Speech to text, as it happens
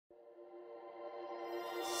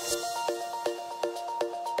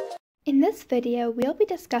In this video, we'll be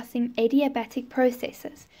discussing adiabatic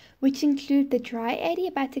processes, which include the dry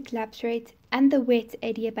adiabatic lapse rate and the wet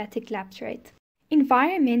adiabatic lapse rate.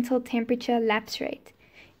 Environmental temperature lapse rate.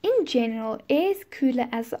 In general, air is cooler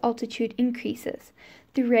as the altitude increases.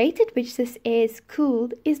 The rate at which this air is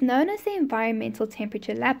cooled is known as the environmental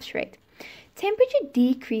temperature lapse rate. Temperature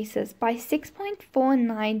decreases by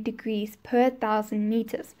 6.49 degrees per 1,000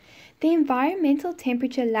 meters. The environmental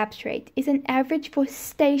temperature lapse rate is an average for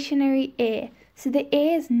stationary air, so the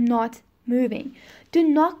air is not moving. Do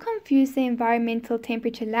not confuse the environmental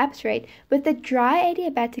temperature lapse rate with the dry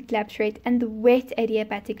adiabatic lapse rate and the wet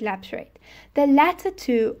adiabatic lapse rate. The latter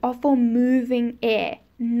two are for moving air,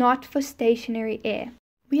 not for stationary air.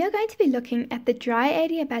 We are going to be looking at the dry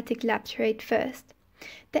adiabatic lapse rate first.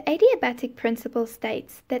 The adiabatic principle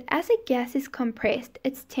states that as a gas is compressed,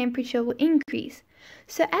 its temperature will increase.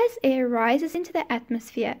 So as air rises into the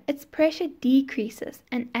atmosphere, its pressure decreases,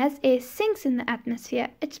 and as air sinks in the atmosphere,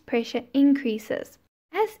 its pressure increases.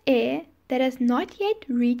 As air that has not yet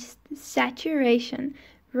reached saturation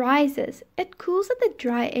rises, it cools at the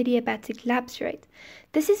dry adiabatic lapse rate.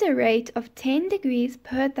 This is a rate of 10 degrees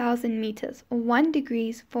per 1,000 meters, or 1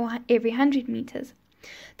 degree for every 100 meters.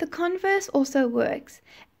 The converse also works.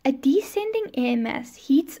 A descending air mass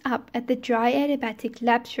heats up at the dry adiabatic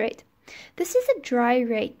lapse rate. This is a dry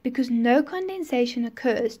rate because no condensation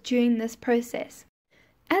occurs during this process.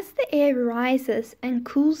 As the air rises and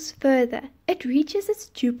cools further, it reaches its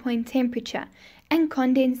dew point temperature and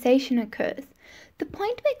condensation occurs. The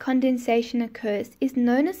point where condensation occurs is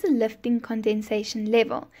known as the lifting condensation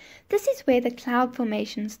level. This is where the cloud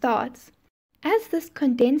formation starts. As this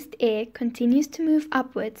condensed air continues to move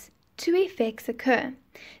upwards, two effects occur.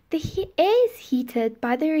 The air is heated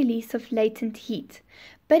by the release of latent heat,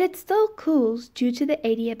 but it still cools due to the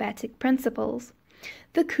adiabatic principles.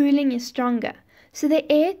 The cooling is stronger, so the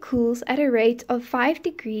air cools at a rate of 5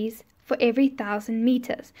 degrees for every 1,000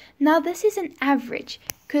 meters. Now this is an average,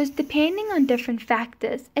 because depending on different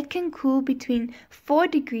factors, it can cool between 4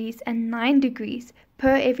 degrees and 9 degrees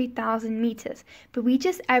per every 1,000 meters, but we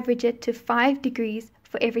just average it to 5 degrees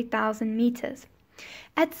for every 1,000 meters.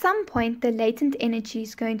 At some point, the latent energy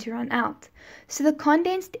is going to run out, so the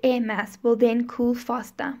condensed air mass will then cool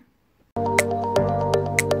faster.